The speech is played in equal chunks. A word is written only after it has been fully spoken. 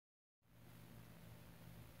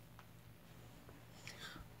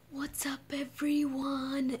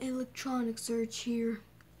everyone, Electronic Search here,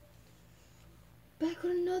 back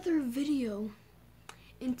with another video.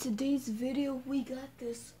 In today's video we got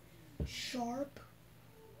this Sharp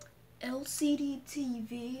LCD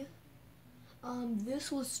TV.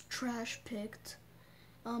 This was trash picked.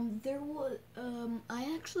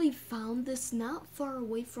 I actually found this not far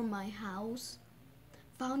away from my house.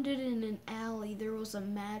 Found it in an alley. There was a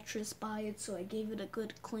mattress by it, so I gave it a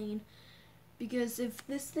good clean. Because if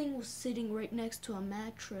this thing was sitting right next to a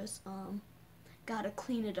mattress, gotta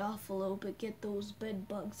clean it off a little bit, get those bed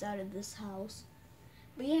bugs out of this house.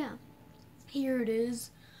 But yeah, here it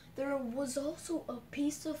is. There was also a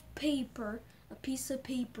piece of paper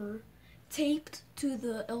taped to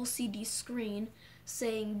the LCD screen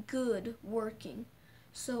saying good working.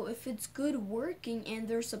 So if it's good working and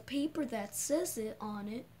there's a paper that says it on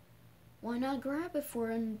it, why not grab it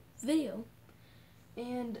for a video?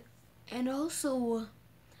 And also,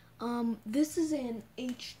 this is an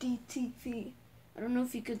HD TV. I don't know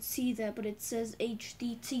if you could see that, but it says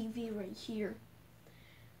HD TV right here.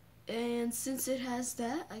 And since it has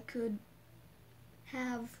that, I could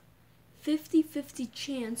have 50-50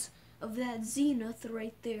 chance of that Zenith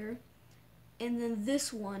right there, and then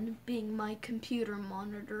this one being my computer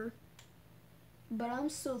monitor. But I'm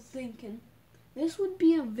still thinking, this would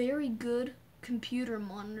be a very good computer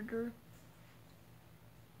monitor.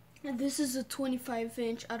 And this is a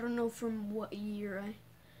 25-inch. I don't know from what year.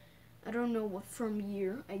 I don't know what from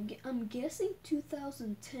year. I'm guessing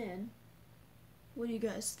 2010. What do you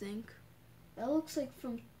guys think? That looks like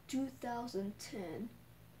from 2010.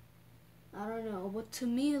 I don't know, but to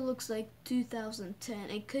me it looks like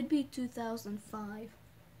 2010. It could be 2005.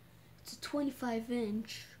 It's a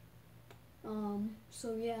 25-inch.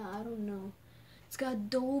 So yeah, I don't know. It's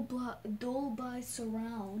got Dolby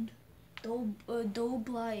Surround.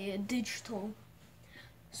 Dolby Digital.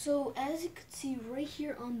 So as you can see right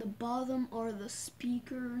here on the bottom are the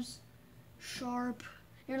speakers. Sharp.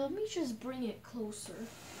 Here, let me just bring it closer.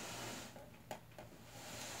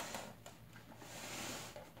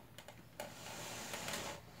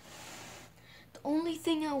 The only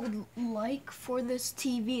thing I would like for this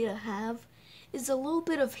TV to have is a little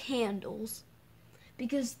bit of handles,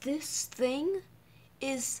 because this thing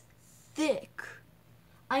is thick.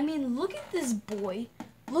 I mean, look at this boy.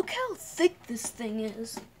 Look how thick this thing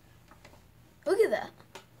is. Look at that.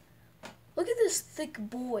 Look at this thick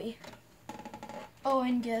boy. Oh,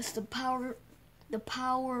 and yes, the power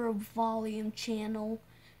of volume channel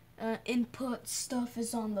input stuff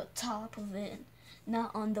is on the top of it,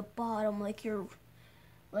 not on the bottom like your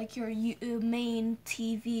main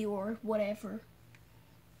TV or whatever.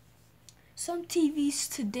 Some TVs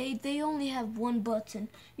today, they only have one button.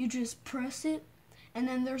 You just press it, and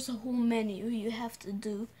then there's a whole menu you have to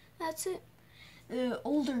do. That's it.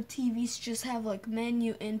 Older TVs just have like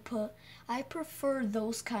menu input. I prefer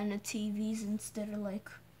those kind of TVs instead of like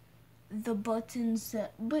the buttons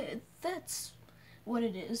but that's what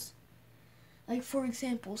it is. Like for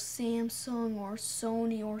example, Samsung or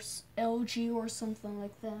Sony or LG or something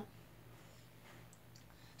like that.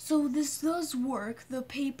 So this does work. The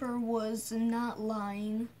paper was not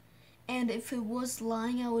lying. And if it was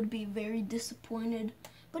lying, I would be very disappointed.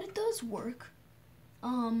 But it does work.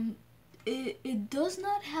 It does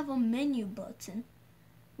not have a menu button,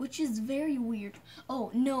 which is very weird.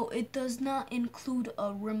 Oh, no, it does not include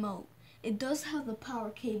a remote. It does have the power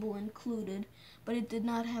cable included, but it did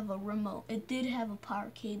not have a remote. It did have a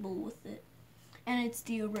power cable with it, and it's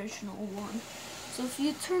the original one. So if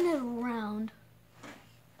you turn it around,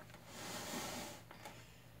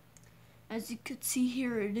 as you could see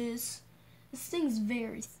here, it is. This thing's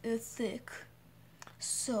very thick.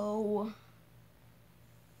 So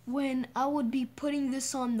when I would be putting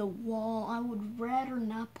this on the wall, I would rather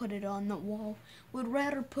not put it on the wall. Would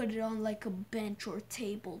rather put it on like a bench or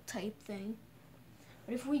table type thing.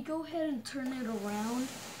 But if we go ahead and turn it around,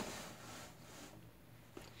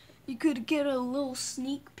 you could get a little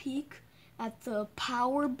sneak peek at the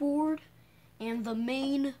power board and the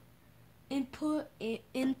main input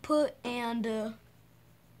and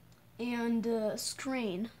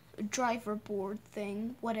screen, driver board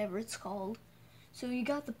thing, whatever it's called. So you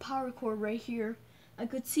got the power cord right here. I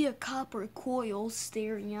could see a copper coil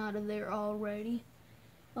staring out of there already.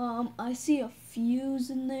 I see a fuse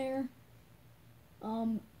in there. A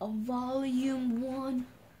volume one.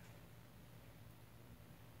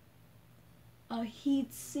 A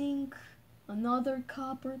heat sink. Another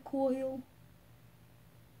copper coil.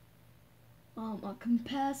 A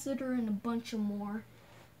capacitor and a bunch of more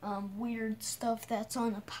weird stuff that's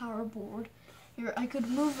on a power board. Here, I could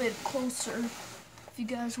move it closer. If you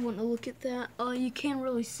guys want to look at that, you can't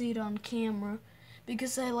really see it on camera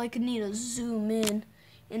because I need to zoom in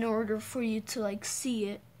order for you to see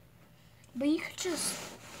it. But you could just,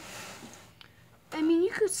 you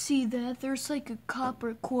could see that there's a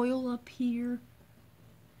copper coil up here,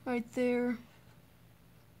 right there.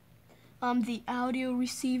 The audio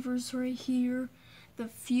receiver's right here. The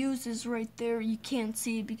fuse is right there. You can't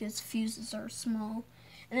see it because fuses are small.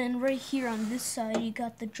 And then right here on this side, you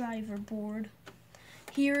got the driver board.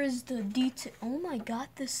 Here is the detail. Oh my god,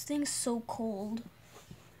 this thing's so cold.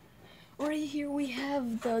 Right here we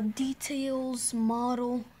have the details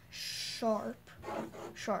model sharp.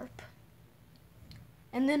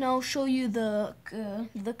 And then I'll show you the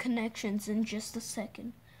connections in just a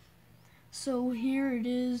second. So here it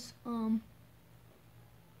is,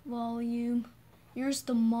 volume. Here's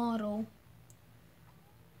the model.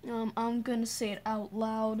 I'm gonna say it out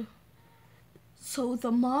loud. So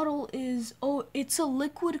the model is, it's a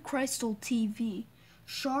liquid crystal TV.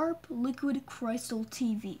 Sharp liquid crystal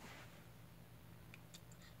TV.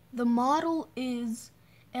 The model is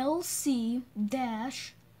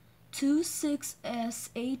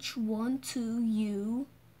LC-26SH12U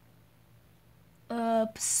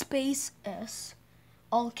space S,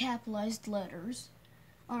 all capitalized letters.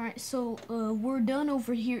 Alright, so we're done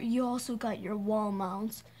over here. You also got your wall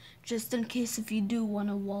mounts, just in case if you do want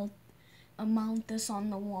to mount this on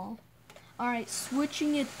the wall. Alright,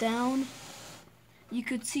 switching it down, you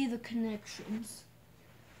could see the connections.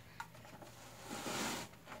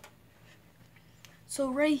 So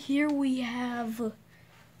right here we have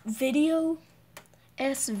video,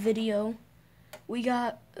 S-video. We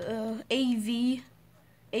got AV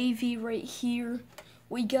right here.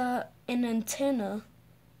 We got an antenna,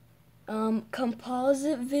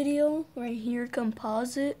 composite video right here,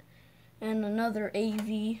 composite, and another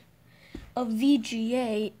AV, a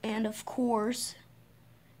VGA, and of course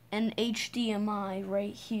an HDMI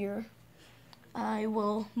right here. I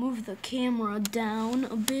will move the camera down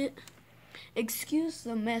a bit. Excuse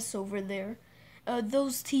the mess over there.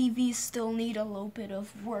 Those TVs still need a little bit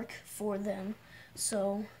of work for them.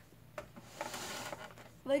 So,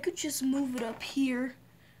 if I could just move it up here,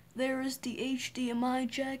 there is the HDMI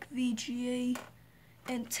jack, VGA,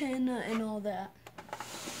 antenna, and all that.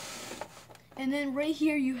 And then right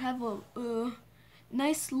here you have a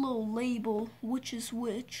nice little label, which is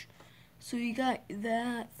which. So you got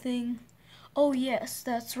that thing. Oh yes,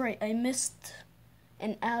 that's right, I missed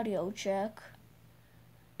an audio jack.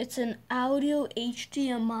 It's an audio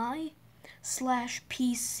HDMI /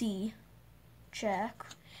 PC jack.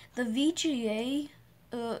 The VGA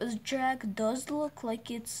jack does look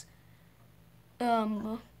like it's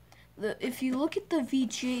if you look at the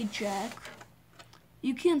VGA jack,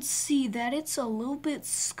 you can see that it's a little bit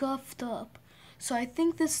scuffed up. So I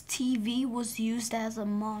think this TV was used as a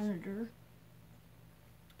monitor.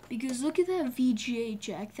 Because look at that VGA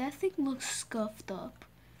jack, that thing looks scuffed up.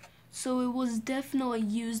 So it was definitely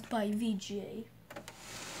used by VGA.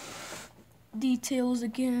 Details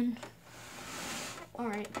again.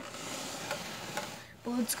 Alright.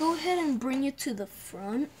 But let's go ahead and bring it to the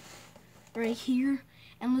front. Right here.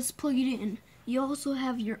 And let's plug it in. You also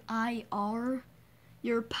have your IR,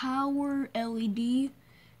 your power LED,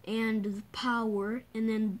 and the power, and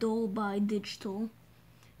then Dolby Digital.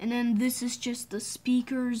 And then this is just the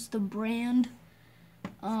speakers, the brand.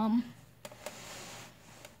 Oh,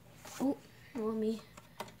 let me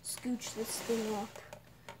scooch this thing up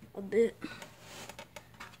a bit.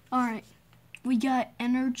 Alright, we got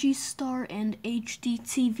Energy Star and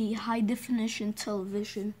HDTV, high definition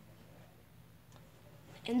television.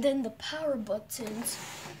 And then the power buttons.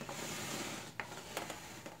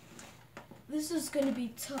 This is gonna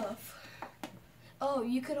be tough. Oh,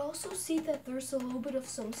 you could also see that there's a little bit of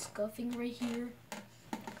some scuffing right here.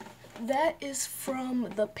 That is from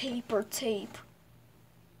the paper tape.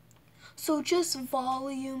 So just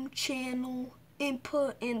volume, channel,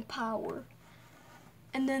 input, and power.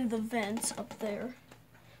 And then the vents up there.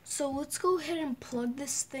 So let's go ahead and plug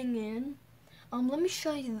this thing in. Let me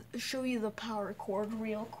show you the power cord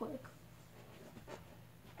real quick.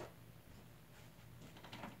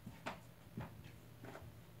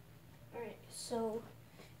 Alright, so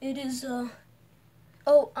it is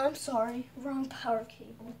oh, I'm sorry, wrong power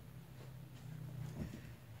cable.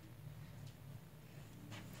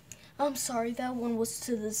 I'm sorry, that one was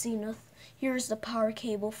to the Zenith. Here's the power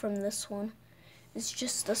cable from this one. It's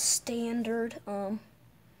just a standard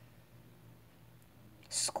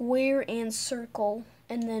square and circle,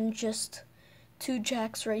 and then just two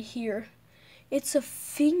jacks right here. It's a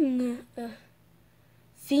Fino.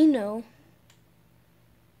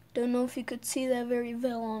 Don't know if you could see that very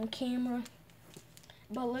well on camera.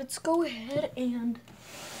 But let's go ahead and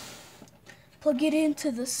plug it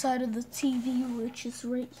into the side of the TV, which is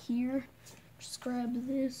right here. Just grab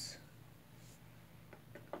this.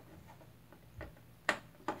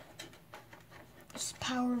 Just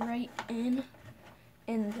power right in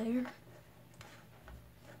there.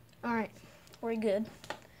 Alright, we're good.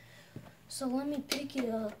 So let me pick it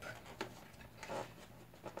up.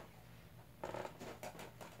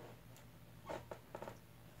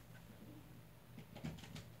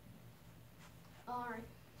 Alright.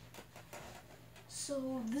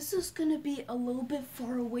 So this is gonna be a little bit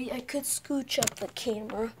far away. I could scooch up the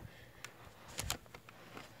camera.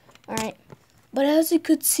 Alright. But as you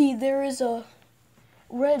could see, there is a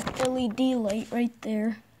red LED light right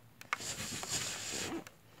there.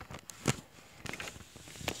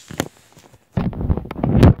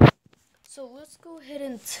 So let's go ahead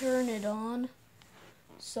and turn it on.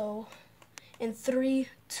 So in 3,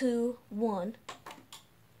 2, 1.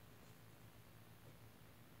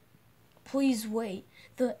 Please wait.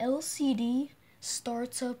 The LCD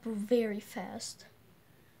starts up very fast.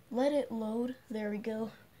 Let it load. There we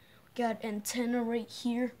go. Got antenna right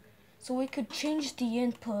here. So we could change the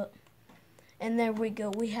input. And there we go.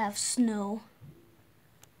 We have snow.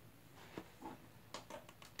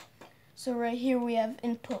 So right here we have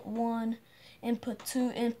input 1, input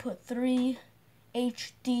 2, input 3,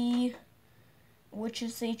 HD, which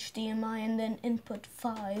is HDMI, and then input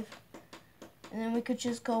 5. And then we could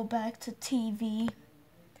just go back to TV.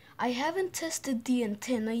 I haven't tested the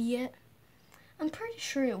antenna yet. I'm pretty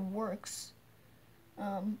sure it works.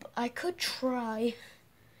 I could try.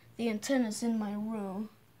 The antenna's in my room.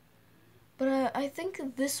 But I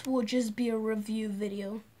think this will just be a review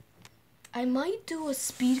video. I might do a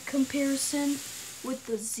speed comparison with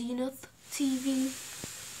the Zenith TV.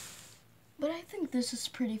 But I think this is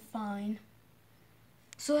pretty fine.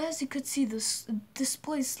 So as you could see, this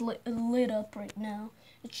display's lit up right now.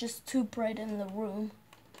 It's just too bright in the room.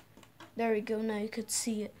 There we go, now you could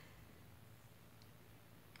see it.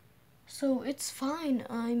 So it's fine,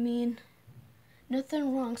 I mean,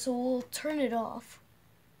 nothing wrong, so we'll turn it off.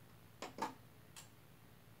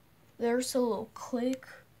 There's a little click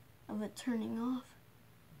of it turning off.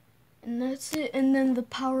 And that's it, and then the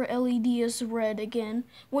power LED is red again.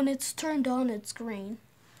 When it's turned on, it's green.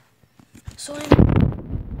 So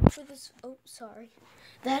for this,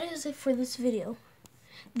 that is it for this video.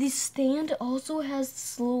 The stand also has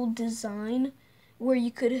this little design where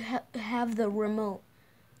you could have the remote,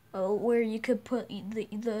 where you could put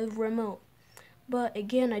the remote. But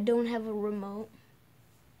again, I don't have a remote.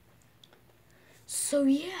 So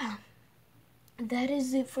yeah, that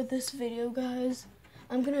is it for this video, guys.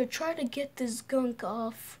 I'm gonna try to get this gunk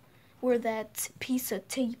off, or that piece of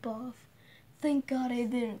tape off. Thank God I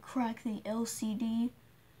didn't crack the LCD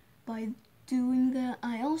by doing that.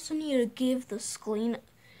 I also need to give the screen,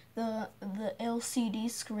 the LCD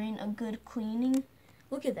screen, a good cleaning.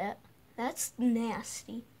 Look at that. That's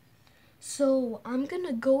nasty. So I'm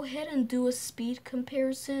gonna go ahead and do a speed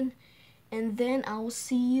comparison, and then I'll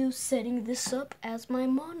see you setting this up as my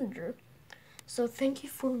monitor. So thank you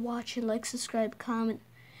for watching. Like, subscribe, comment.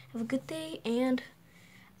 Have a good day, and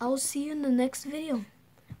I'll see you in the next video.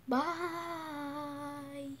 Bye.